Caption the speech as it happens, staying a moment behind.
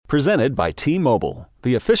Presented by T-Mobile,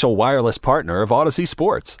 the official wireless partner of Odyssey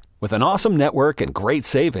Sports. With an awesome network and great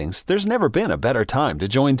savings, there's never been a better time to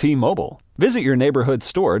join T-Mobile. Visit your neighborhood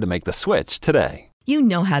store to make the switch today. You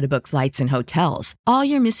know how to book flights and hotels. All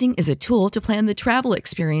you're missing is a tool to plan the travel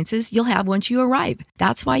experiences you'll have once you arrive.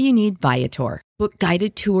 That's why you need Viator. Book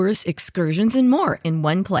guided tours, excursions, and more in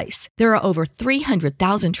one place. There are over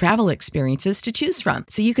 300,000 travel experiences to choose from,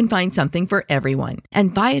 so you can find something for everyone.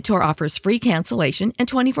 And Viator offers free cancellation and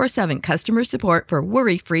 24/7 customer support for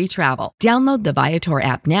worry-free travel. Download the Viator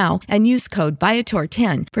app now and use code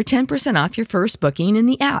Viator10 for 10% off your first booking in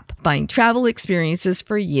the app. Find travel experiences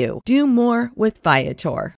for you. Do more with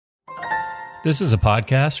Viator. This is a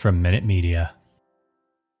podcast from Minute Media.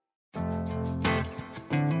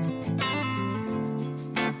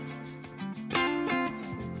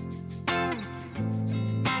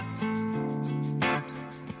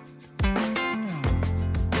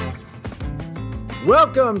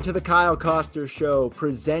 Welcome to the Kyle Koster Show,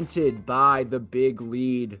 presented by The Big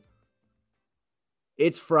Lead.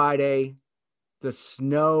 It's Friday. The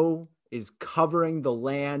snow is covering the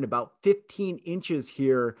land, about 15 inches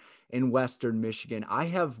here in Western Michigan. I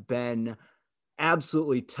have been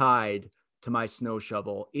absolutely tied to my snow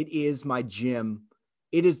shovel. It is my gym.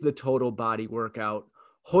 It is the total body workout.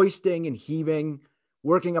 Hoisting and heaving,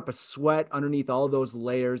 working up a sweat underneath all those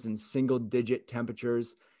layers in single-digit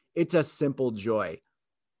temperatures. It's a simple joy.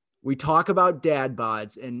 We talk about dad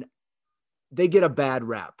bods, and they get a bad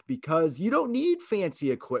rap because you don't need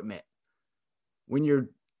fancy equipment when you're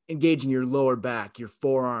engaging your lower back, your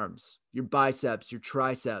forearms, your biceps, your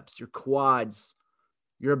triceps, your quads,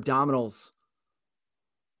 your abdominals.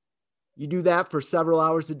 You do that for several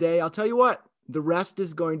hours a day. I'll tell you what, the rest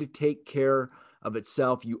is going to take care of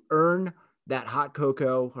itself. You earn that hot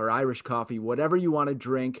cocoa or Irish coffee, whatever you want to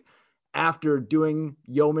drink, after doing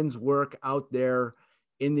yeoman's work out there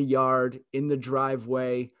in the yard, in the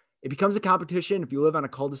driveway. It becomes a competition. If you live on a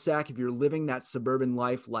cul-de-sac, if you're living that suburban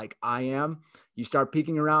life like I am, you start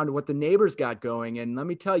peeking around what the neighbors got going. And let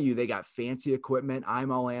me tell you, they got fancy equipment.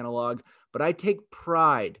 I'm all analog, but I take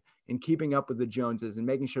pride in keeping up with the Joneses and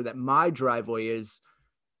making sure that my driveway is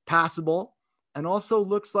passable and also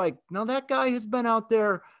looks like, now that guy has been out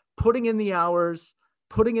there putting in the hours,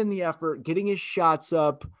 putting in the effort, getting his shots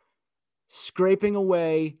up, scraping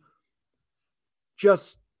away.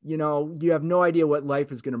 Just, you have no idea what life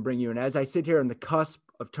is going to bring you. And as I sit here on the cusp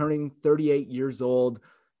of turning 38 years old,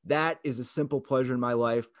 that is a simple pleasure in my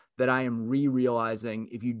life that I am realizing.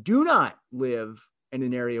 If you do not live in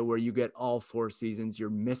an area where you get all four seasons, you're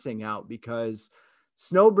missing out, because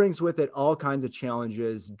snow brings with it all kinds of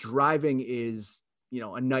challenges. Driving is,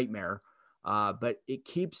 a nightmare, but it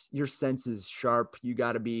keeps your senses sharp. You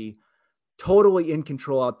got to be totally in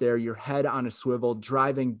control out there, your head on a swivel,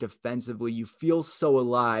 driving defensively. You feel so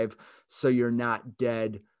alive, so you're not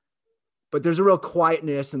dead. But there's a real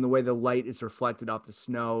quietness in the way the light is reflected off the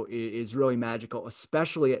snow is really magical,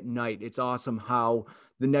 especially at night. It's awesome how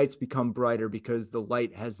the nights become brighter because the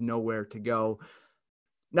light has nowhere to go.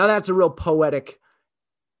 Now that's a real poetic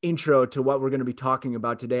intro to what we're going to be talking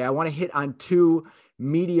about today. I want to hit on two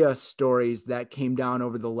media stories that came down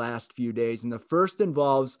over the last few days. And the first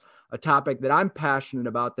involves a topic that I'm passionate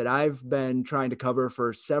about, that I've been trying to cover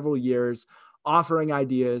for several years, offering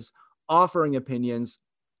ideas, offering opinions.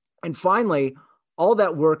 And finally, all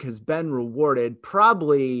that work has been rewarded,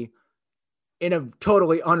 probably in a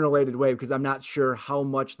totally unrelated way, because I'm not sure how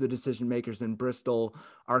much the decision makers in Bristol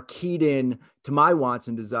are keyed in to my wants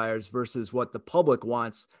and desires versus what the public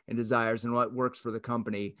wants and desires and what works for the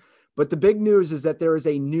company. But the big news is that there is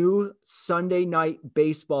a new Sunday night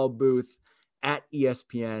baseball booth at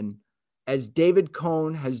ESPN, as David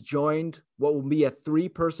Cohn has joined what will be a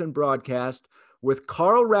 3-person broadcast, with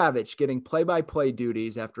Carl Ravitch getting play-by-play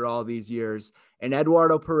duties after all these years and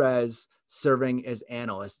Eduardo Perez serving as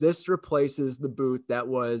analyst. This replaces the booth that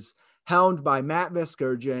was helmed by Matt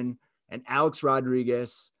Vasgersian and Alex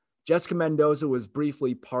Rodriguez. Jessica Mendoza was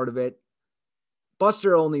briefly part of it.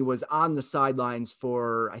 Buster Olney was on the sidelines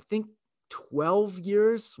for, I think, 12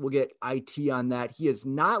 years. We'll get IT on that. He is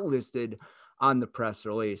not listed on the press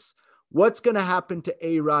release. What's going to happen to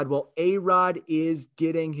A-Rod? Well, A-Rod is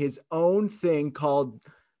getting his own thing called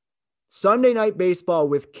Sunday Night Baseball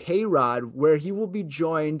with K-Rod, where he will be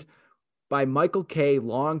joined by Michael Kay,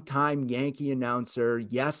 longtime Yankee announcer,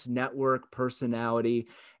 Yes Network personality,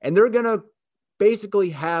 and they're going to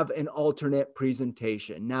basically have an alternate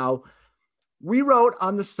presentation. Now, we wrote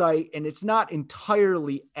on the site, and it's not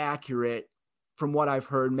entirely accurate from what I've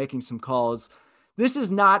heard, making some calls. This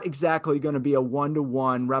is not exactly going to be a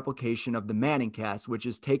one-to-one replication of the Manning cast, which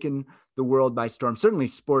has taken the world by storm. Certainly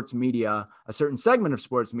sports media, a certain segment of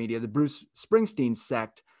sports media, the Bruce Springsteen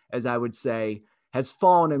sect, as I would say, has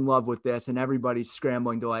fallen in love with this, and everybody's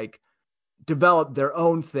scrambling to like develop their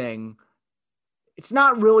own thing. It's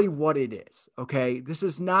not really what it is. Okay. This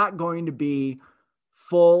is not going to be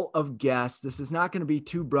full of guests. This is not going to be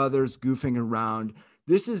two brothers goofing around.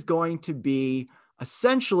 This is going to be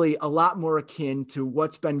essentially a lot more akin to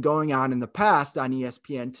what's been going on in the past on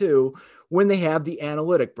ESPN2 when they have the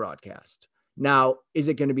analytic broadcast. Now, is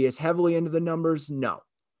it going to be as heavily into the numbers? No.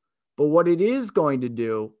 But what it is going to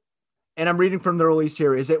do, and I'm reading from the release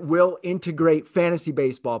here, is it will integrate fantasy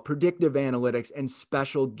baseball, predictive analytics, and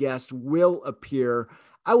special guests will appear.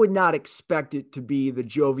 I would not expect it to be the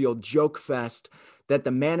jovial joke fest that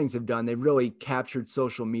the Mannings have done. They've really captured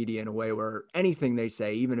social media in a way where anything they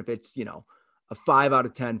say, even if it's, a 5 out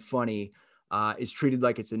of 10 funny, is treated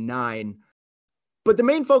like it's a 9. But the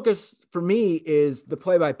main focus for me is the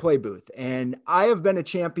play-by-play booth. And I have been a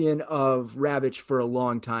champion of Ravitch for a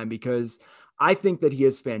long time because I think that he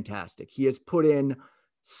is fantastic. He has put in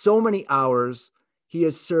so many hours. He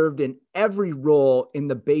has served in every role in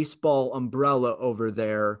the baseball umbrella over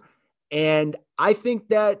there. And I think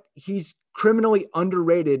that he's criminally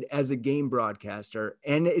underrated as a game broadcaster.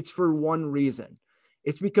 And it's for one reason.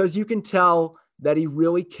 It's because you can tell that he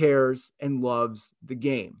really cares and loves the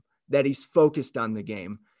game, that he's focused on the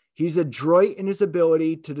game. He's adroit in his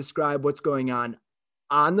ability to describe what's going on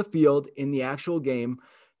the field in the actual game,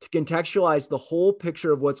 to contextualize the whole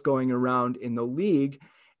picture of what's going around in the league.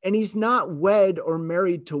 And he's not wed or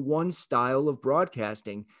married to one style of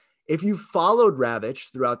broadcasting. If you've followed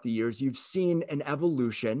Ravitch throughout the years, you've seen an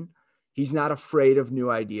evolution. He's not afraid of new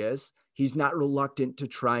ideas. He's not reluctant to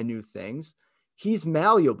try new things. He's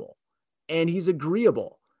malleable and he's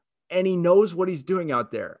agreeable and he knows what he's doing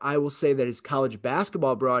out there. I will say that his college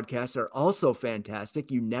basketball broadcasts are also fantastic.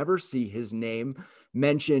 You never see his name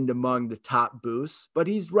mentioned among the top booths, but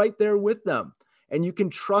he's right there with them. And you can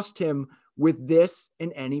trust him with this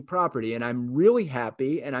and any property. And I'm really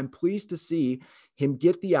happy and I'm pleased to see him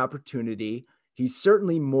get the opportunity. He's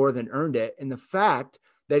certainly more than earned it. And the fact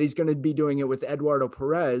that he's going to be doing it with Eduardo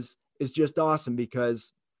Perez is just awesome,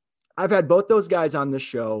 because I've had both those guys on the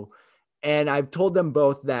show, and I've told them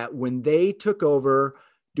both that when they took over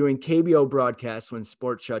doing KBO broadcasts when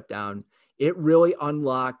sports shut down, it really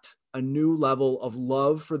unlocked a new level of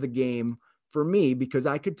love for the game for me, because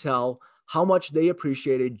I could tell how much they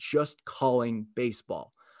appreciated just calling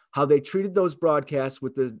baseball, how they treated those broadcasts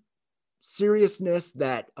with the seriousness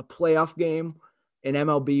that a playoff game in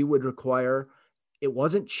MLB would require. It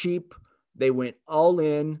wasn't cheap. They went all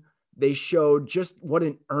in. They showed just what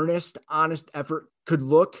an earnest, honest effort could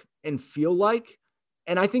look and feel like.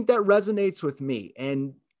 And I think that resonates with me.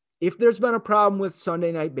 And if there's been a problem with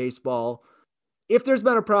Sunday Night Baseball, and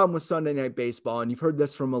you've heard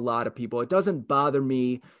this from a lot of people, it doesn't bother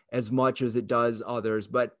me as much as it does others,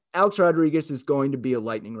 but Alex Rodriguez is going to be a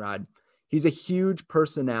lightning rod. He's a huge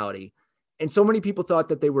personality. And so many people thought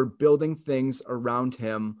that they were building things around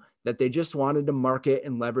him, that they just wanted to market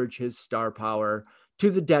and leverage his star power to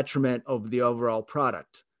the detriment of the overall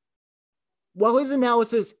product. While his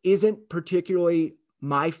analysis isn't particularly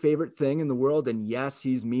my favorite thing in the world, and yes,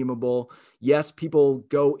 he's memeable. Yes, people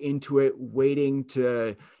go into it waiting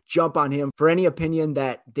to jump on him for any opinion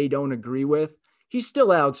that they don't agree with. He's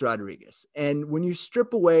still Alex Rodriguez. And when you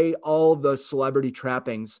strip away all the celebrity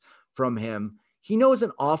trappings from him, he knows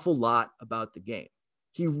an awful lot about the game.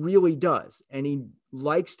 He really does. And he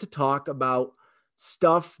likes to talk about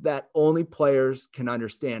stuff that only players can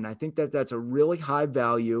understand. I think that that's a really high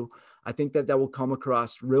value. I think that that will come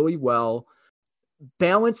across really well.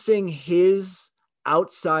 Balancing his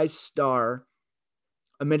outsized star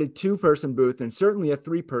amid a 2-person booth and certainly a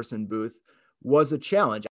 3-person booth was a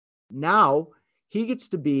challenge. Now he gets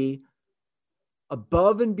to be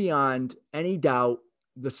above and beyond any doubt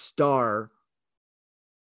the star.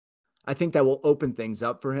 I think that will open things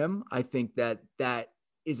up for him. I think that that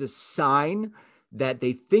is a sign that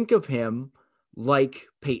they think of him like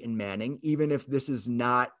Peyton Manning, even if this is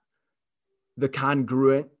not the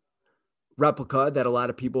congruent replica that a lot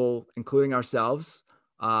of people, including ourselves,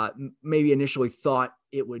 maybe initially thought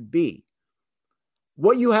it would be.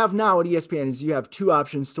 What you have now at ESPN is you have 2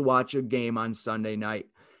 options to watch a game on Sunday night.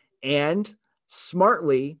 And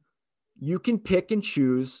smartly, you can pick and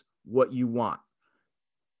choose what you want.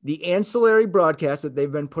 The ancillary broadcasts that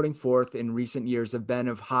they've been putting forth in recent years have been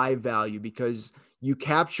of high value because you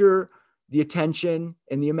capture the attention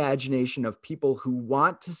and the imagination of people who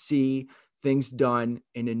want to see things done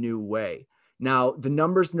in a new way. Now, the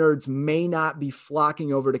numbers nerds may not be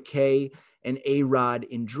flocking over to K and A-Rod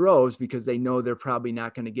in droves because they know they're probably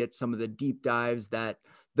not going to get some of the deep dives that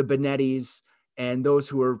the Benettis and those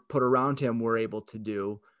who were put around him were able to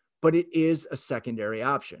do. But it is a secondary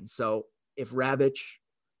option. So if Ravitch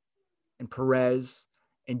and Perez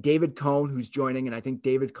and David Cone, who's joining, and I think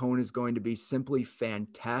David Cone is going to be simply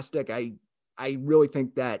fantastic. I really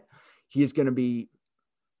think that he is going to be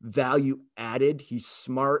value added. He's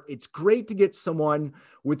smart. It's great to get someone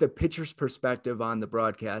with a pitcher's perspective on the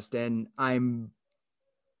broadcast. And I'm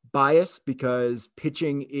biased because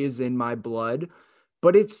pitching is in my blood,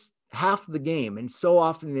 but it's half the game. And so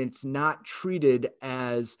often it's not treated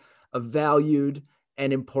as a valued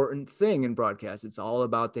and important thing in broadcast. It's all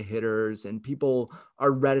about the hitters, and people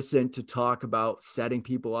are reticent to talk about setting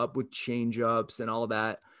people up with changeups and all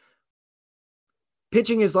that.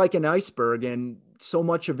 Pitching is like an iceberg, and so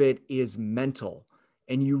much of it is mental,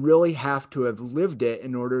 and you really have to have lived it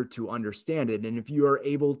in order to understand it. And if you are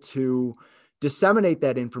able to disseminate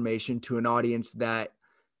that information to an audience that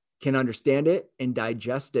can understand it and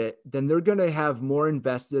digest it, then they're going to have more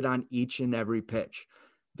invested on each and every pitch.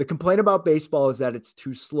 The complaint about baseball is that it's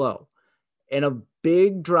too slow. And a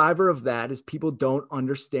big driver of that is people don't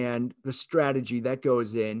understand the strategy that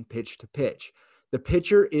goes in pitch to pitch. The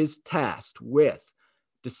pitcher is tasked with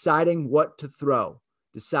deciding what to throw,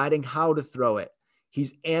 deciding how to throw it.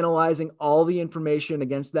 He's analyzing all the information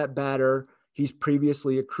against that batter he's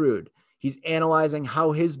previously accrued. He's analyzing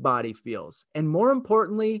how his body feels. And more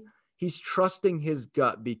importantly, he's trusting his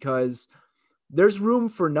gut, because there's room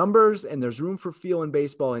for numbers and there's room for feel in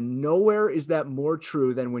baseball. And nowhere is that more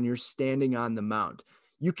true than when you're standing on the mound.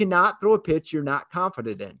 You cannot throw a pitch you're not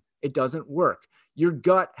confident in. It doesn't work. Your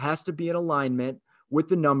gut has to be in alignment with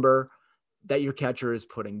the number that your catcher is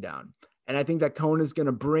putting down. And I think that Cone is going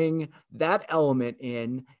to bring that element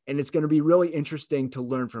in, and it's going to be really interesting to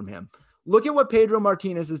learn from him. Look at what Pedro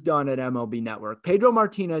Martinez has done at MLB Network. Pedro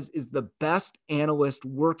Martinez is the best analyst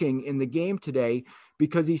working in the game today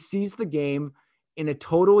because he sees the game in a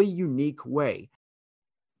totally unique way.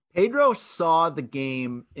 Pedro saw the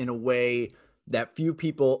game in a way that few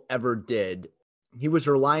people ever did. He was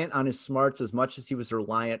reliant on his smarts as much as he was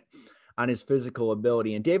reliant on his physical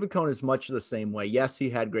ability. And David Cone is much the same way. Yes,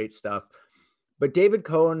 he had great stuff, but David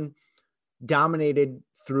Cone dominated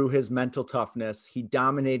through his mental toughness. He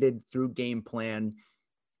dominated through game plan.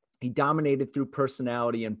 He dominated through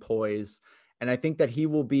personality and poise. And I think that he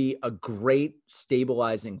will be a great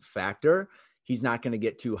stabilizing factor. He's not going to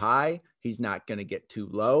get too high. He's not going to get too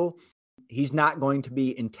low. He's not going to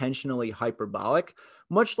be intentionally hyperbolic,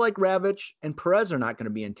 much like Ravitch and Perez are not going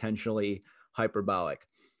to be intentionally hyperbolic.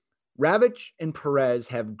 Ravitch and Perez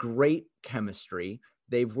have great chemistry.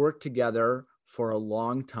 They've worked together for a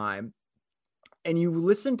long time. And you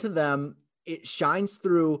listen to them, it shines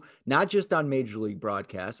through not just on Major League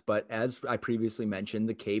broadcasts, but as I previously mentioned,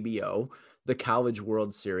 the KBO, the College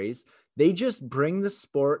World Series. They just bring the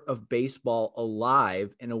sport of baseball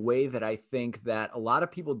alive in a way that I think that a lot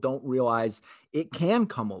of people don't realize it can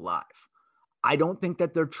come alive. I don't think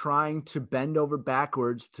that they're trying to bend over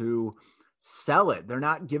backwards to sell it. They're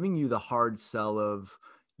not giving you the hard sell of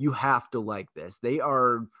you have to like this. They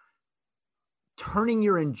are turning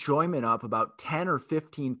your enjoyment up about 10 or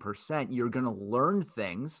 15%. You're going to learn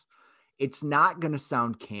things. It's not going to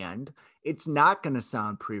sound canned. It's not going to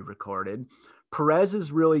sound pre-recorded. Perez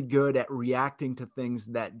is really good at reacting to things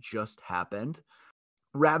that just happened.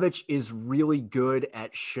 Ravitch is really good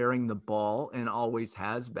at sharing the ball and always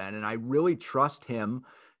has been. And I really trust him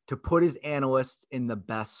to put his analysts in the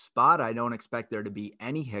best spot. I don't expect there to be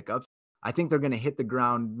any hiccups. I think they're going to hit the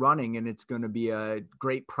ground running, and it's going to be a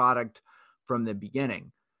great product from the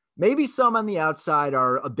beginning. Maybe some on the outside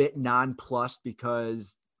are a bit nonplussed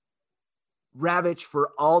because Ravitch,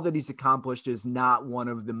 for all that he's accomplished, is not one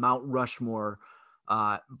of the Mount Rushmore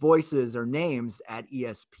voices or names at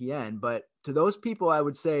ESPN. But to those people, I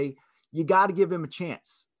would say you got to give him a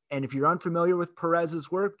chance. And if you're unfamiliar with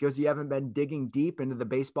Perez's work because you haven't been digging deep into the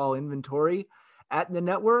baseball inventory at the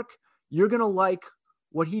network, you're going to like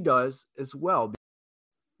what he does as well.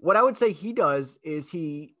 What I would say he does is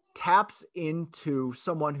he taps into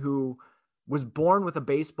someone who was born with a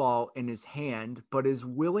baseball in his hand, but is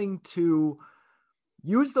willing to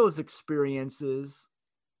use those experiences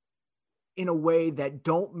in a way that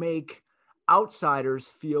don't make outsiders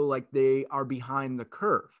feel like they are behind the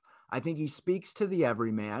curve. I think he speaks to the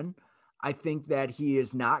everyman. I think that he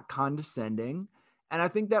is not condescending. And I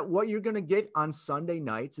think that what you're going to get on Sunday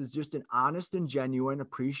nights is just an honest and genuine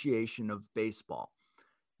appreciation of baseball.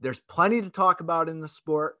 There's plenty to talk about in the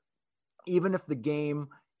sport, even if the game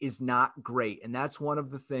is not great. And that's one of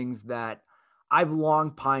the things that I've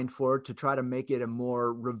long pined for to try to make it a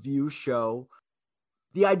more review show.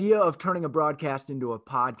 The idea of turning a broadcast into a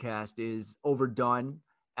podcast is overdone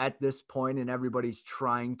at this point, and everybody's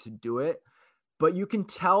trying to do it. But you can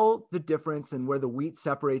tell the difference, and where the wheat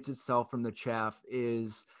separates itself from the chaff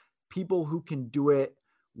is people who can do it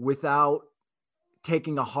without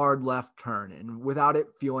taking a hard left turn and without it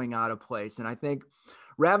feeling out of place. And I think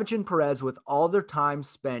Ravitch and Perez, with all their time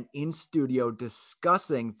spent in studio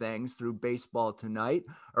discussing things through Baseball Tonight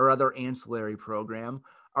or other ancillary program,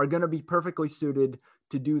 are going to be perfectly suited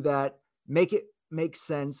to do that, make it make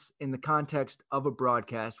sense in the context of a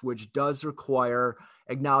broadcast, which does require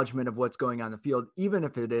acknowledgement of what's going on in the field, even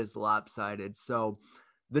if it is lopsided. So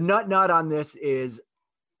the nut on this is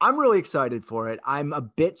I'm really excited for it. I'm a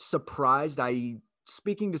bit surprised.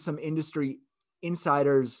 Speaking to some industry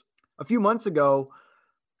insiders a few months ago,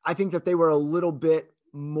 I think that they were a little bit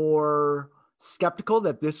more skeptical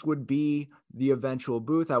that this would be the eventual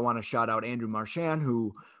booth. I want to shout out Andrew Marchand,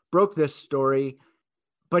 who broke this story,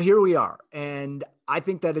 but here we are. And I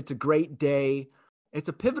think that it's a great day. It's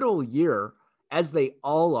a pivotal year, as they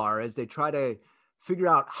all are, as they try to figure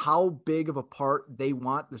out how big of a part they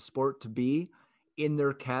want the sport to be in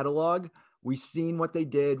their catalog. We've seen what they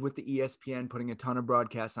did with the ESPN, putting a ton of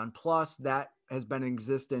broadcasts on Plus. That has been in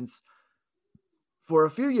existence for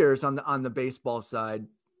a few years on the baseball side,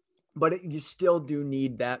 but you still do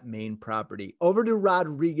need that main property. Over to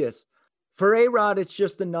Rodriguez. For A-Rod, it's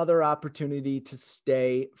just another opportunity to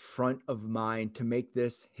stay front of mind, to make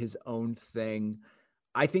this his own thing.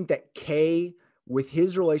 I think that Kay, with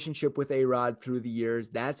his relationship with A-Rod through the years,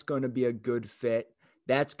 that's going to be a good fit.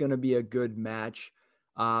 That's going to be a good match.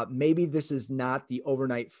 Maybe this is not the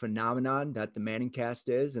overnight phenomenon that the Manning cast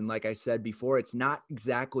is. And like I said before, it's not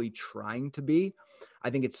exactly trying to be. I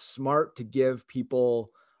think it's smart to give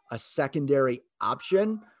people a secondary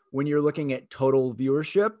option when you're looking at total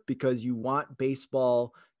viewership, because you want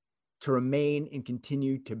baseball to remain and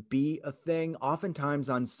continue to be a thing. Oftentimes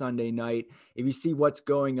on Sunday night, if you see what's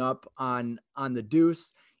going up on the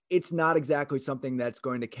Deuce, it's not exactly something that's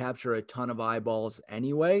going to capture a ton of eyeballs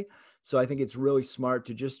anyway. So I think it's really smart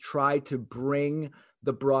to just try to bring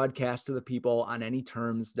the broadcast to the people on any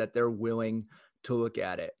terms that they're willing to look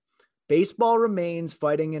at it. Baseball remains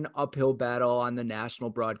fighting an uphill battle on the national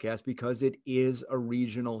broadcast because it is a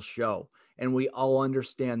regional show, and we all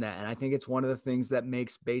understand that. And I think it's one of the things that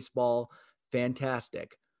makes baseball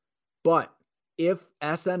fantastic. But if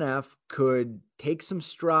SNF could take some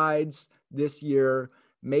strides this year,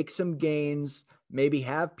 make some gains, maybe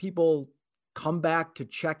have people come back to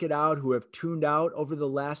check it out who have tuned out over the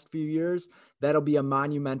last few years, that'll be a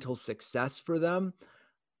monumental success for them.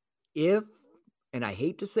 And I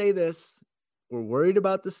hate to say this, we're worried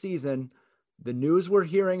about the season. The news we're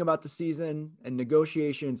hearing about the season and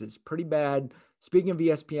negotiations is pretty bad. Speaking of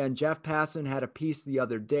ESPN, Jeff Passan had a piece the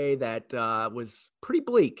other day that was pretty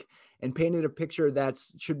bleak and painted a picture that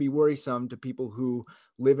should be worrisome to people who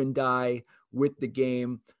live and die with the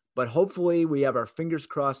game. But hopefully we have our fingers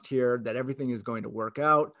crossed here that everything is going to work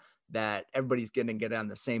out, that everybody's going to get on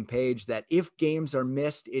the same page, that if games are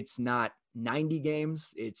missed, it's not 90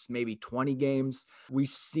 games, it's maybe 20 games. We've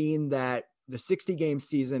seen that the 60-game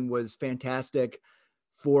season was fantastic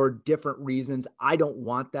for different reasons. I don't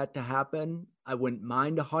want that to happen. I wouldn't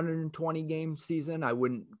mind a 120-game season. I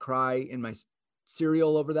wouldn't cry in my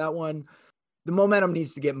cereal over that one. The momentum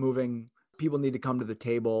needs to get moving. People need to come to the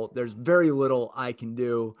table. There's very little I can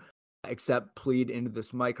do except plead into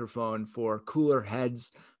this microphone for cooler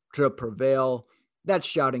heads to prevail. That's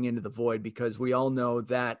shouting into the void, because we all know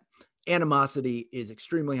that animosity is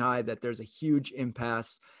extremely high, that there's a huge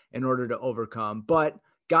impasse in order to overcome. But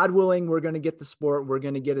God willing, we're going to get the sport. We're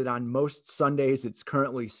going to get it on most Sundays it's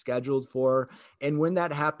currently scheduled for. And when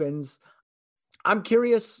that happens, I'm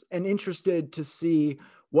curious and interested to see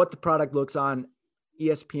what the product looks on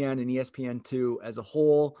ESPN and ESPN2 as a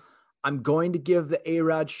whole. I'm going to give the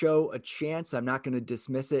A-Rod show a chance. I'm not going to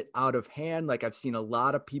dismiss it out of hand like I've seen a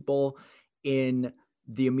lot of people in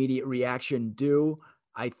the immediate reaction do.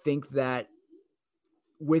 I think that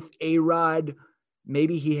with A-Rod,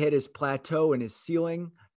 maybe he hit his plateau and his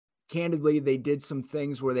ceiling. Candidly, they did some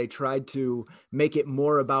things where they tried to make it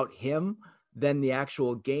more about him than the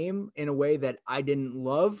actual game in a way that I didn't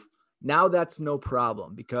love. Now that's no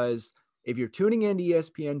problem, because if you're tuning in to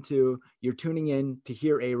ESPN2, you're tuning in to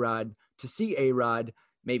hear A-Rod, to see A-Rod,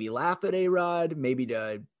 maybe laugh at A-Rod, maybe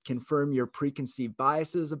to confirm your preconceived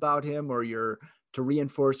biases about him, or to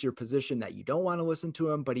reinforce your position that you don't want to listen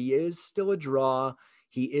to him, but he is still a draw.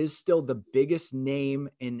 He is still the biggest name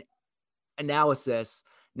in analysis.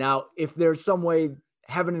 Now, if there's some way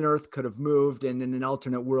heaven and earth could have moved, and in an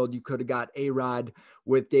alternate world, you could have got A-Rod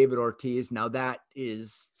with David Ortiz. Now that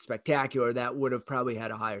is spectacular. That would have probably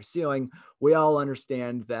had a higher ceiling. We all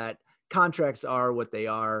understand that contracts are what they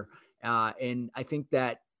are. And I think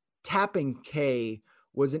that tapping K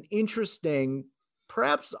was an interesting,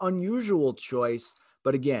 perhaps unusual choice.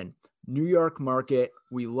 But again, New York market.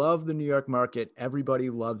 We love the New York market. Everybody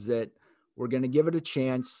loves it. We're going to give it a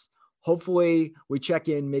chance. Hopefully we check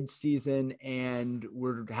in mid-season and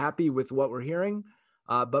we're happy with what we're hearing.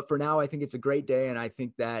 But for now, I think it's a great day. And I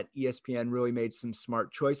think that ESPN really made some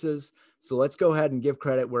smart choices. So let's go ahead and give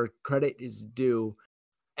credit where credit is due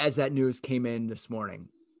as that news came in this morning.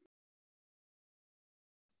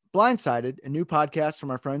 Blindsided, a new podcast from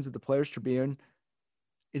our friends at the Players Tribune,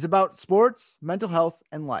 is about sports, mental health,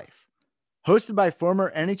 and life. Hosted by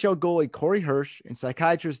former NHL goalie Corey Hirsch and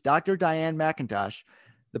psychiatrist Dr. Diane McIntosh,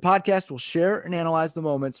 the podcast will share and analyze the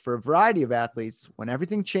moments for a variety of athletes when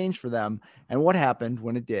everything changed for them and what happened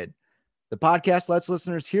when it did. The podcast lets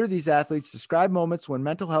listeners hear these athletes describe moments when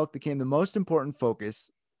mental health became the most important focus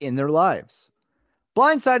in their lives.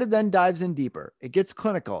 Blindsided then dives in deeper. It gets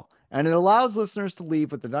clinical, and it allows listeners to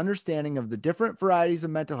leave with an understanding of the different varieties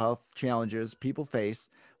of mental health challenges people face,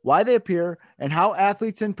 why they appear, and how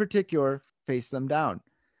athletes in particular face them down.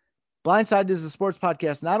 Blindsided is a sports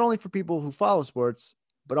podcast not only for people who follow sports,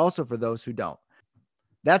 but also for those who don't.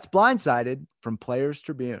 That's Blindsided from Players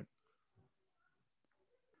Tribune.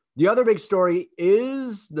 The other big story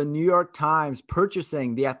is the New York Times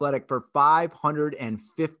purchasing The Athletic for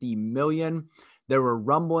 $550 million. There were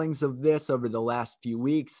rumblings of this over the last few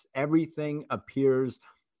weeks. Everything appears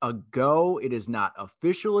a go. It is not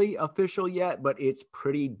officially official yet, but it's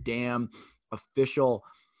pretty damn official.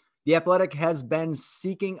 The Athletic has been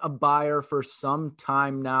seeking a buyer for some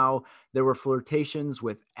time now. There were flirtations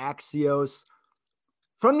with Axios.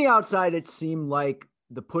 From the outside, it seemed like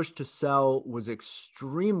the push to sell was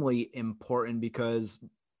extremely important because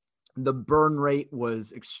the burn rate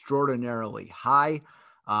was extraordinarily high.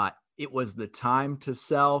 It was the time to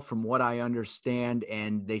sell from what I understand,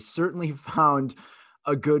 and they certainly found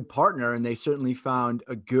a good partner and they certainly found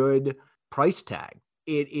a good price tag.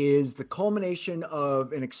 It is the culmination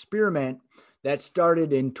of an experiment that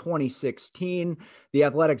started in 2016. The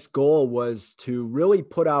Athletic's goal was to really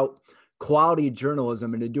put out quality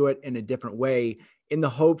journalism and to do it in a different way in the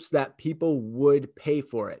hopes that people would pay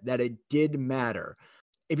for it, that it did matter.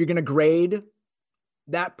 If you're going to grade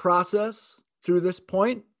that process through this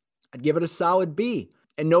point, I'd give it a solid B.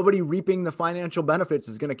 And nobody reaping the financial benefits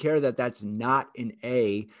is going to care that that's not an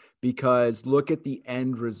A, because look at the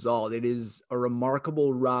end result. It is a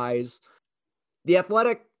remarkable rise. The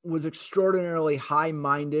Athletic was extraordinarily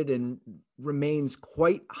high-minded and remains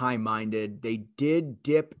quite high-minded. They did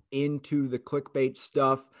dip into the clickbait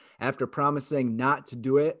stuff after promising not to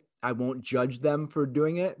do it. I won't judge them for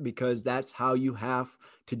doing it because that's how you have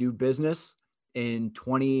to do business in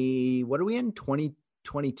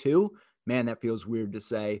 2022? Man, that feels weird to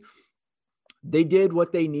say. They did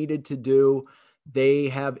what they needed to do. They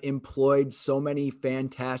have employed so many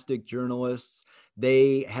fantastic journalists.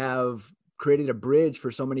 They have created a bridge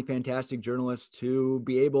for so many fantastic journalists to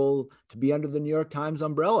be able to be under the New York Times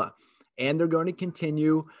umbrella. And they're going to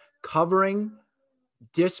continue covering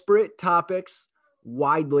disparate topics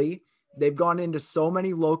widely. They've gone into so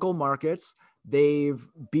many local markets. They've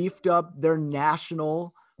beefed up their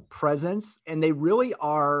national presence, and they really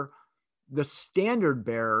are the standard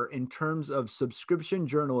bearer in terms of subscription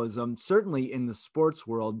journalism, certainly in the sports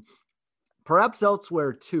world, perhaps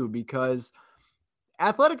elsewhere too, because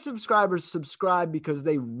Athletic subscribers subscribe because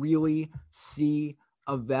they really see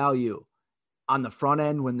a value on the front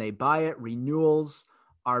end when they buy it. Renewals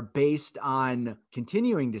are based on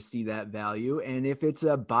continuing to see that value. And if it's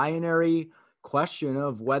a binary question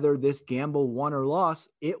of whether this gamble won or lost,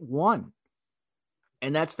 it won.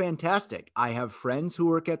 And that's fantastic. I have friends who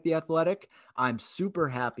work at The Athletic. I'm super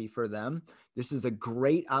happy for them. This is a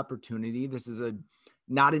great opportunity. This is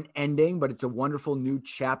not an ending, but it's a wonderful new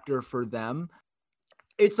chapter for them.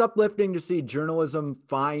 It's uplifting to see journalism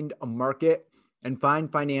find a market and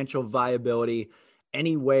find financial viability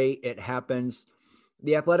any way it happens.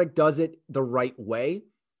 The Athletic does it the right way.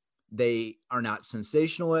 They are not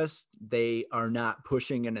sensationalists. They are not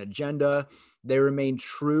pushing an agenda. They remain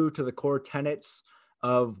true to the core tenets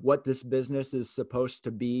of what this business is supposed to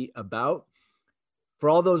be about. For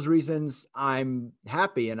all those reasons, I'm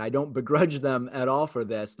happy and I don't begrudge them at all for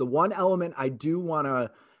this. The one element I do want to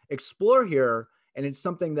explore here, and it's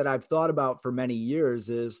something that I've thought about for many years,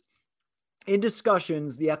 is in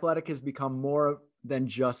discussions, The Athletic has become more than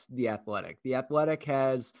just The Athletic. The Athletic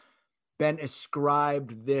has been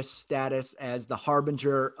ascribed this status as the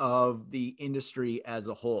harbinger of the industry as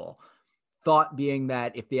a whole. Thought being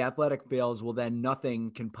that if the Athletic fails, well, then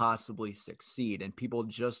nothing can possibly succeed and people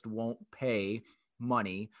just won't pay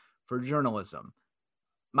money for journalism.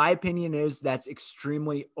 My opinion is that's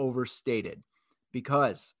extremely overstated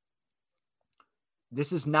because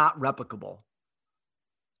this is not replicable.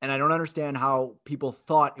 And I don't understand how people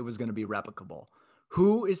thought it was going to be replicable.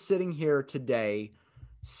 Who is sitting here today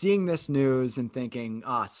seeing this news and thinking,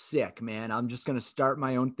 sick, man, I'm just going to start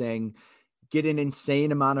my own thing, get an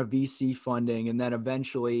insane amount of VC funding, and then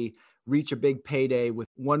eventually reach a big payday with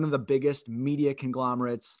one of the biggest media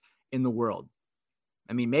conglomerates in the world?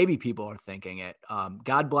 I mean, maybe people are thinking it.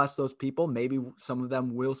 God bless those people. Maybe some of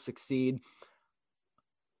them will succeed.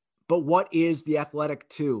 But what is the Athletic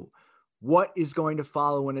 2? What is going to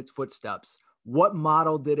follow in its footsteps? What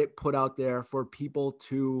model did it put out there for people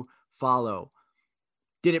to follow?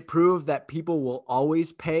 Did it prove that people will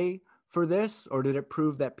always pay for this, or did it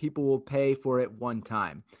prove that people will pay for it one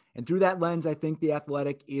time? And through that lens, I think the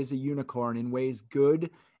Athletic is a unicorn in ways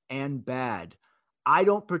good and bad. I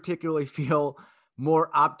don't particularly feel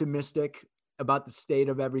more optimistic about the state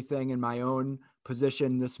of everything in my own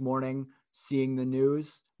position this morning, seeing the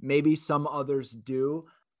news. Maybe some others do.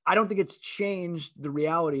 I don't think it's changed the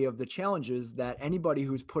reality of the challenges that anybody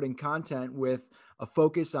who's putting content with a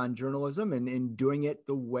focus on journalism and doing it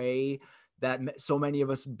the way that so many of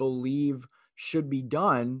us believe should be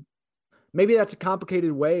done. Maybe that's a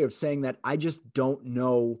complicated way of saying that I just don't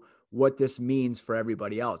know what this means for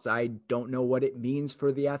everybody else. I don't know what it means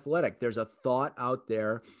for the Athletic. There's a thought out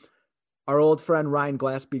there. Our old friend Ryan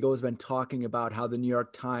Glassbeagle has been talking about how the New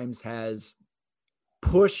York Times has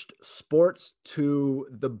pushed sports to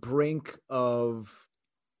the brink of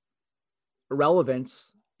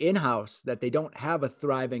irrelevance in-house, that they don't have a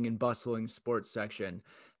thriving and bustling sports section,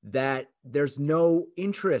 that there's no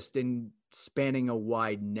interest in spanning a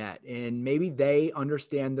wide net. And maybe they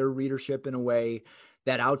understand their readership in a way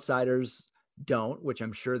that outsiders don't, which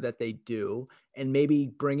I'm sure that they do. And maybe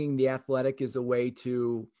bringing the Athletic is a way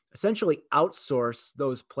to essentially outsource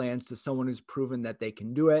those plans to someone who's proven that they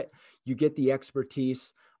can do it. You get the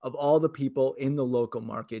expertise of all the people in the local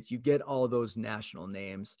markets. You get all those national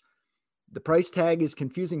names. The price tag is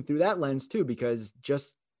confusing through that lens too, because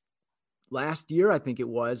just last year, I think it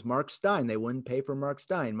was Mark Stein. They wouldn't pay for Mark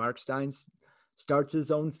Stein. Mark Stein starts his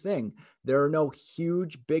own thing. There are no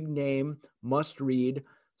huge, big name, must read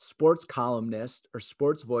sports columnists or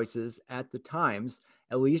sports voices at the Times,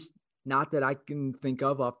 at least not that I can think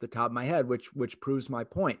of off the top of my head, which proves my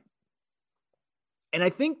point. And I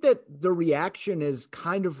think that the reaction is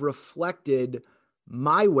kind of reflected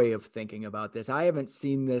my way of thinking about this. I haven't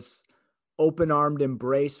seen this open-armed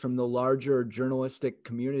embrace from the larger journalistic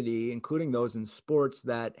community, including those in sports,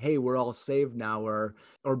 that, hey, we're all saved now, or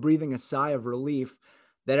breathing a sigh of relief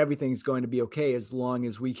that everything's going to be okay as long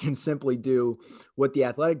as we can simply do what the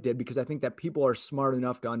Athletic did, because I think that people are smart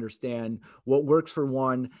enough to understand what works for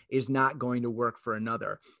one is not going to work for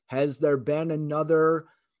another. Has there been another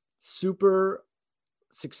super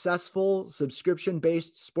successful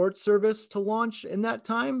subscription-based sports service to launch in that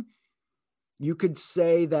time? You could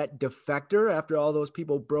say that Defector, after all those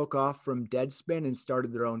people broke off from Deadspin and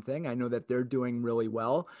started their own thing, I know that they're doing really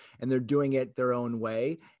well and they're doing it their own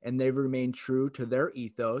way and they've remained true to their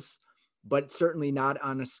ethos, but certainly not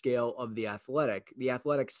on a scale of the Athletic. The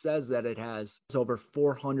Athletic says that it has over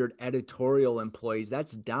 400 editorial employees.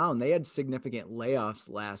 That's down. They had significant layoffs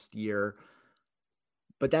last year,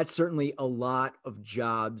 but that's certainly a lot of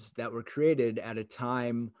jobs that were created at a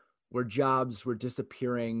time where jobs were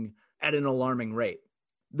disappearing at an alarming rate.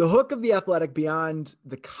 The hook of the Athletic, beyond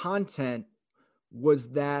the content, was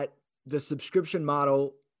that the subscription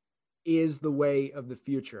model is the way of the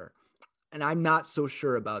future. And I'm not so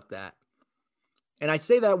sure about that. And I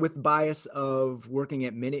say that with bias of working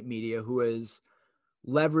at Minute Media, who has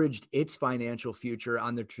leveraged its financial future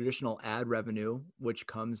on the traditional ad revenue, which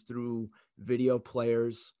comes through video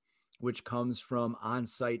players, which comes from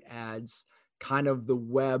on-site ads, kind of the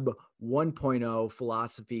web 1.0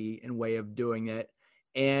 philosophy and way of doing it.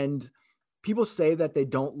 And people say that they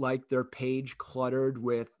don't like their page cluttered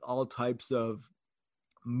with all types of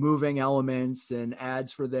moving elements and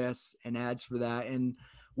ads for this and ads for that. And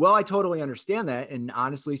well, I totally understand that. And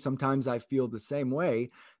honestly, sometimes I feel the same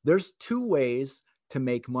way. There's two ways to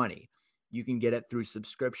make money. You can get it through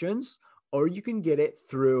subscriptions, or you can get it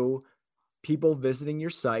through people visiting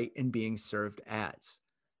your site and being served ads.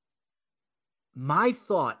 My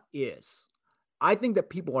thought is, I think that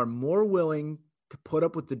people are more willing to put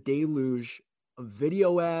up with the deluge of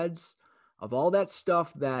video ads, of all that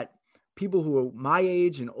stuff that people who are my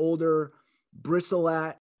age and older bristle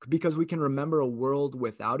at because we can remember a world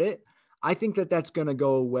without it. I think that that's going to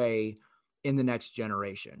go away in the next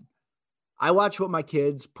generation. I watch what my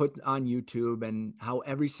kids put on YouTube and how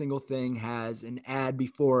every single thing has an ad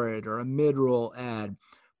before it or a mid-roll ad,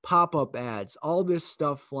 pop-up ads, all this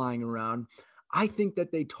stuff flying around. I think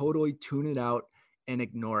that they totally tune it out and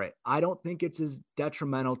ignore it. I don't think it's as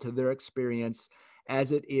detrimental to their experience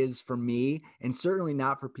as it is for me, and certainly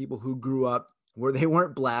not for people who grew up where they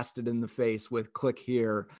weren't blasted in the face with click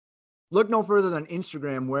here. Look no further than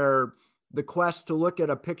Instagram, where the quest to look at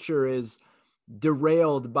a picture is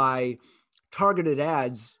derailed by targeted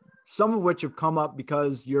ads, some of which have come up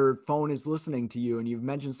because your phone is listening to you and you've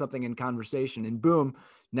mentioned something in conversation, and boom,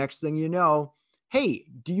 next thing you know, hey,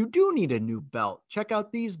 do need a new belt? Check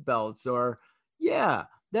out these belts. Or, yeah,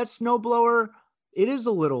 that snowblower, it is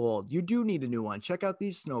a little old. You do need a new one. Check out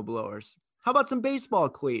these snowblowers. How about some baseball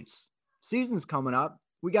cleats? Season's coming up.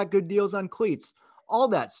 We got good deals on cleats. All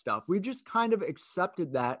that stuff. We've just kind of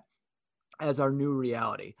accepted that as our new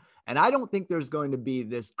reality. And I don't think there's going to be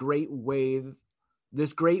this great wave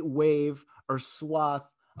or swath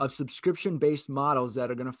of subscription-based models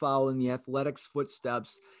that are going to follow in the Athletics'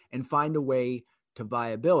 footsteps and find a way to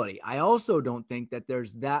viability. I also don't think that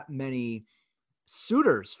there's that many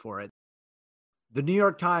suitors for it. The New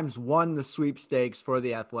York Times won the sweepstakes for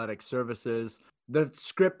the Athletic services. The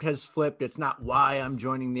script has flipped. It's not why I'm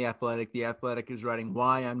joining the Athletic. The Athletic is writing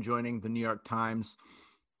why I'm joining the New York Times.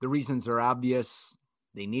 The reasons are obvious.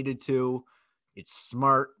 They needed to. It's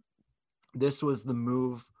smart. This was the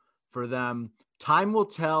move for them. Time will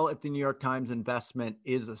tell if the New York Times investment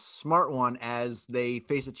is a smart one as they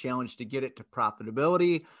face a challenge to get it to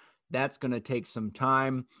profitability. That's going to take some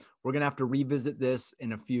time. We're going to have to revisit this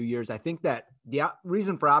in a few years. I think that the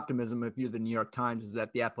reason for optimism, if you're the New York Times, is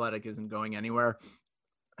that the Athletic isn't going anywhere.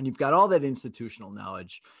 And you've got all that institutional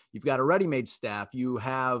knowledge. You've got a ready-made staff. You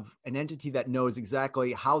have an entity that knows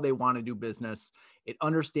exactly how they want to do business. It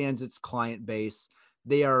understands its client base.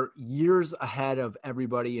 They are years ahead of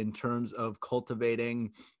everybody in terms of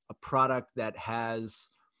cultivating a product that has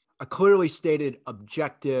a clearly stated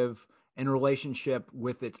objective and relationship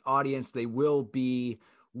with its audience. They will be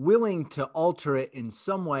willing to alter it in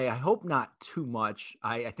some way. I hope not too much.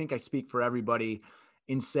 I think I speak for everybody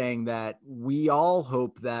in saying that we all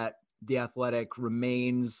hope that the Athletic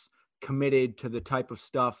remains committed to the type of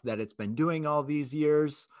stuff that it's been doing all these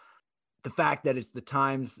years. The fact that it's the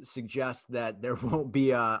Times suggests that there won't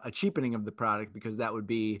be a cheapening of the product, because that would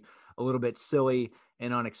be a little bit silly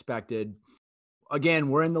and unexpected. Again,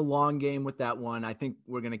 we're in the long game with that one. I think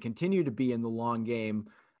we're going to continue to be in the long game.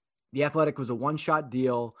 The Athletic was a one-shot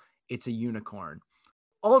deal. It's a unicorn.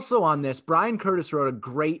 Also on this, Brian Curtis wrote a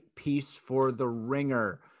great piece for The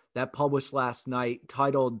Ringer that published last night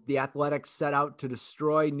titled "The Athletic Set Out to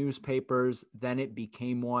Destroy Newspapers, Then It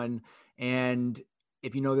Became One." And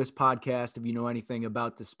if you know this podcast, if you know anything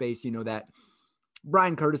about the space, you know that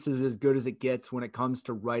Brian Curtis is as good as it gets when it comes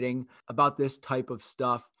to writing about this type of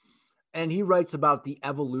stuff. And he writes about the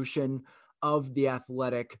evolution of the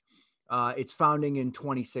Athletic, its founding in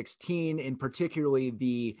 2016, and particularly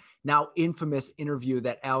the now infamous interview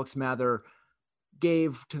that Alex Mather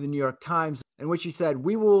gave to the New York Times, in which he said,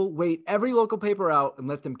 "We will wait every local paper out and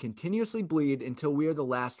let them continuously bleed until we are the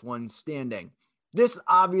last ones standing." This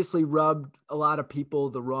obviously rubbed a lot of people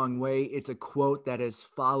the wrong way. It's a quote that has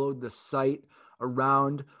followed the site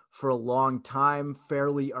around for a long time,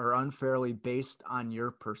 fairly or unfairly, based on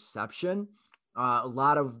your perception. A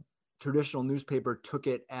lot of traditional newspaper took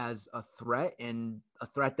it as a threat, and a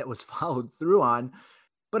threat that was followed through on.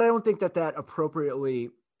 But I don't think that that appropriately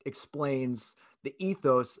explains the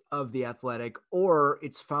ethos of the Athletic or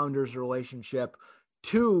its founder's relationship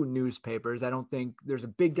to newspapers. I don't think there's a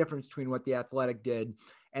big difference between what the Athletic did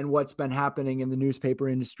and what's been happening in the newspaper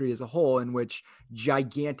industry as a whole, in which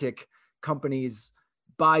gigantic companies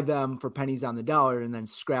buy them for pennies on the dollar and then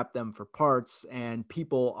scrap them for parts, and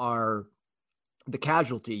people are the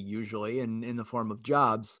casualty usually in the form of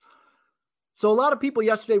jobs. So a lot of people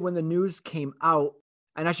yesterday, when the news came out,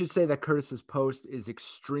 and I should say that Curtis's post is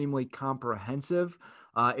extremely comprehensive.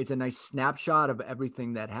 It's a nice snapshot of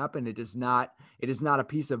everything that happened. It is not a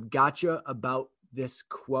piece of gotcha about this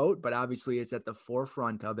quote, but obviously it's at the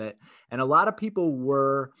forefront of it. And a lot of people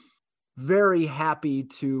were very happy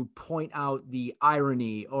to point out the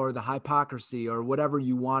irony or the hypocrisy or whatever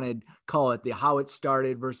you wanted, call it, the how it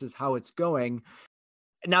started versus how it's going,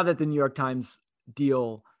 now that the New York Times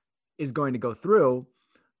deal is going to go through.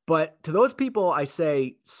 But to those people, I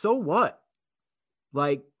say, so what?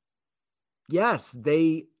 Like, yes,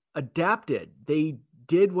 they adapted. They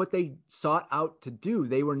did what they sought out to do.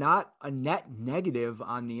 They were not a net negative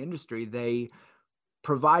on the industry. They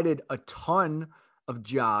provided a ton of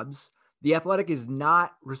jobs. The Athletic is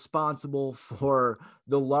not responsible for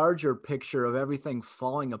the larger picture of everything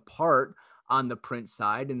falling apart on the print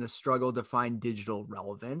side and the struggle to find digital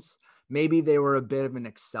relevance. Maybe they were a bit of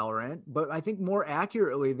an accelerant, but I think more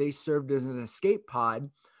accurately, they served as an escape pod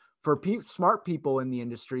for smart people in the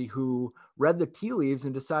industry who read the tea leaves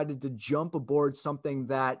and decided to jump aboard something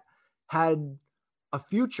that had a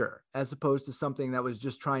future as opposed to something that was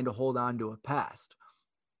just trying to hold on to a past.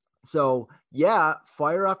 So yeah,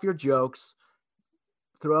 fire off your jokes,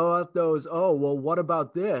 throw out those, oh, well, what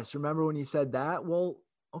about this? Remember when you said that? Well,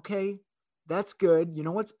 okay, that's good. You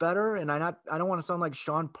know what's better? And I don't want to sound like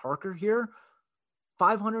Sean Parker here.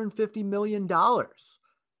 $550 million.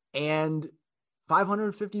 And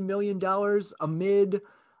 $550 million amid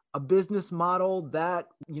a business model that,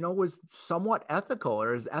 was somewhat ethical,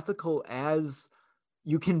 or as ethical as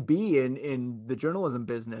you can be in the journalism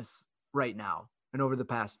business right now and over the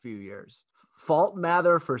past few years. Fault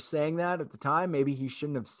Mather for saying that at the time. Maybe he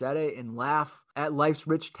shouldn't have said it, and laugh at life's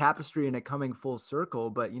rich tapestry and it coming full circle.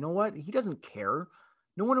 But you know what? He doesn't care.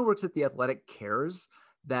 No one who works at The Athletic cares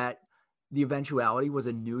that the eventuality was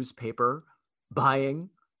a newspaper buying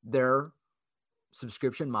their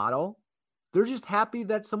subscription model. They're just happy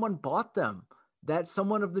that someone bought them, that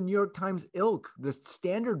someone of the New York Times ilk, the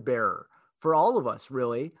standard bearer for all of us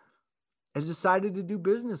really, has decided to do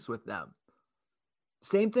business with them.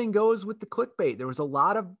 Same thing goes with the clickbait. There was a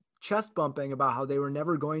lot of chest bumping about how they were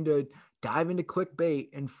never going to dive into clickbait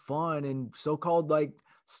and fun and so-called like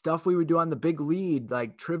stuff we would do on the big lead,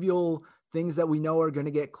 like trivial things that we know are going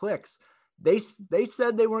to get clicks. They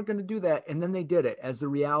said they weren't going to do that, and then they did it as the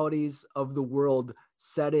realities of the world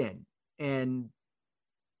set in. And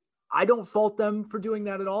I don't fault them for doing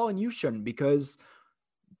that at all, and you shouldn't, because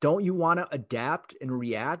don't you want to adapt and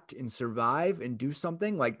react and survive and do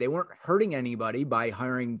something? Like, they weren't hurting anybody by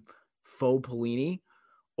hiring faux Pelini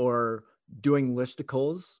or doing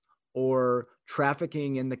listicles or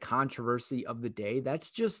trafficking in the controversy of the day. That's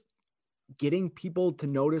just getting people to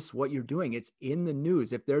notice what you're doing. It's in the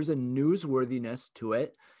news. If there's a newsworthiness to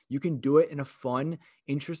it, you can do it in a fun,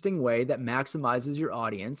 interesting way that maximizes your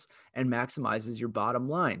audience and maximizes your bottom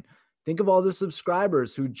line. Think of all the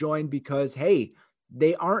subscribers who joined because, hey,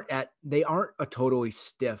 they aren't a totally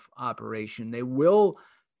stiff operation. They will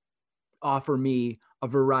offer me a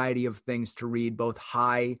variety of things to read, both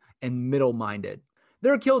high and middle-minded.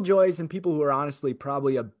 There are killjoys and people who are honestly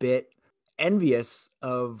probably a bit envious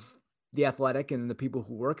of The Athletic and the people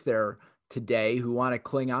who work there today who want to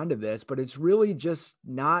cling on to this, but it's really just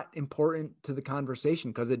not important to the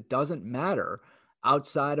conversation because it doesn't matter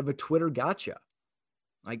outside of a Twitter gotcha.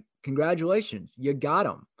 Like, congratulations, you got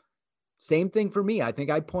them. Same thing for me. I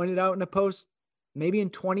think I pointed out in a post maybe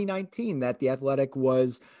in 2019 that The Athletic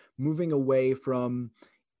was moving away from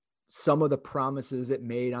some of the promises it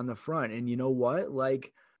made on the front. And you know what?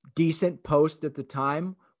 Like, decent post at the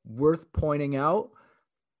time, worth pointing out.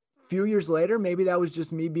 Few years later, maybe that was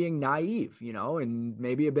just me being naive, and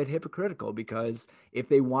maybe a bit hypocritical, because if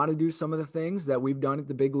they want to do some of the things that we've done at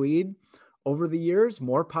the big lead over the years,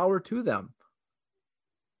 more power to them.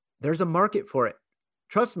 There's a market for it.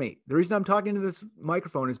 Trust me, the reason I'm talking to this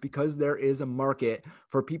microphone is because there is a market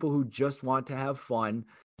for people who just want to have fun.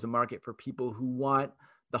 There's a market for people who want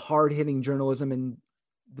the hard-hitting journalism. And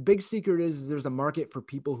the big secret is there's a market for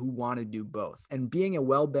people who want to do both. And being a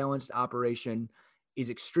well-balanced operation is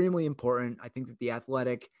extremely important. I think that The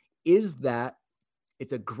Athletic is that.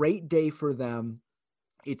 It's a great day for them.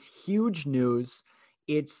 It's huge news.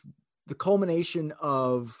 It's the culmination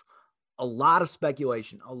of a lot of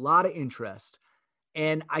speculation, a lot of interest.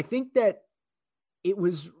 And I think that it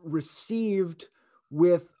was received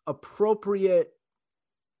with appropriate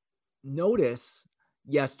notice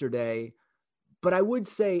yesterday, but I would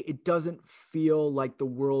say it doesn't feel like the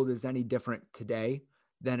world is any different today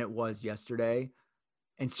than it was yesterday.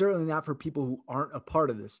 And certainly not for people who aren't a part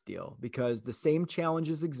of this deal, because the same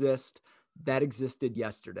challenges exist that existed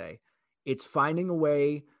yesterday. It's finding a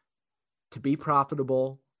way to be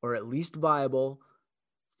profitable or at least viable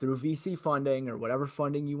through VC funding or whatever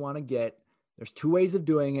funding you want to get. There's two ways of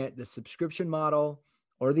doing it: the subscription model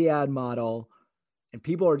or the ad model. And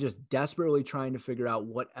people are just desperately trying to figure out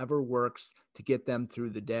whatever works to get them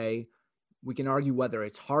through the day. We can argue whether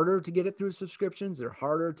it's harder to get it through subscriptions or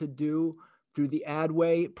harder to do through the ad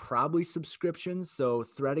way, probably subscriptions. So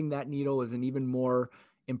threading that needle is an even more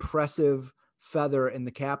impressive feather in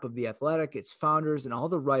the cap of The Athletic, its founders, and all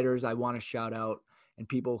the writers I want to shout out, and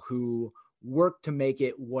people who work to make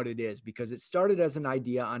it what it is, because it started as an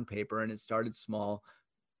idea on paper and it started small,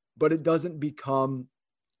 but it doesn't become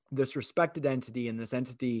this respected entity and this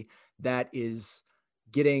entity that is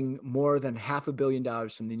getting more than $500 million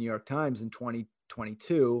from the New York Times in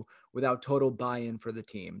 2022 without total buy-in for the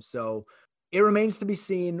team. So it remains to be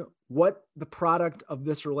seen what the product of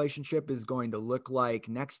this relationship is going to look like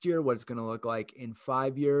next year, what it's going to look like in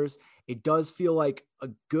 5 years. It does feel like a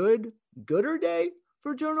gooder day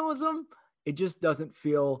for journalism. It just doesn't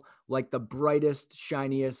feel like the brightest,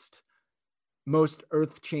 shiniest, most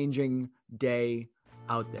earth-changing day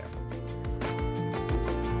out there.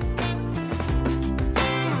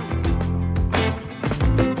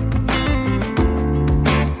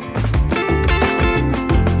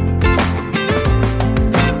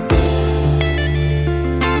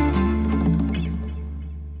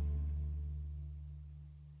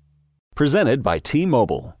 Presented by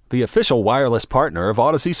T-Mobile, the official wireless partner of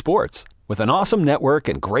Odyssey Sports. With an awesome network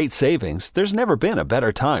and great savings, there's never been a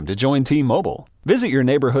better time to join T-Mobile. Visit your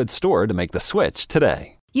neighborhood store to make the switch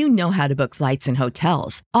today. You know how to book flights and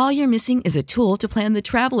hotels. All you're missing is a tool to plan the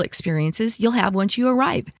travel experiences you'll have once you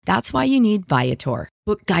arrive. That's why you need Viator.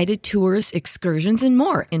 Book guided tours, excursions, and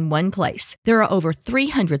more in one place. There are over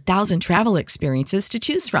 300,000 travel experiences to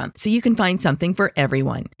choose from, so you can find something for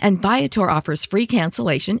everyone. And Viator offers free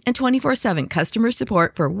cancellation and 24/7 customer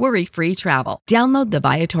support for worry-free travel. Download the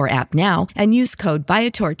Viator app now and use code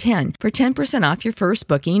Viator10 for 10% off your first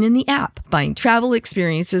booking in the app. Find travel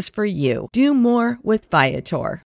experiences for you. Do more with Viator.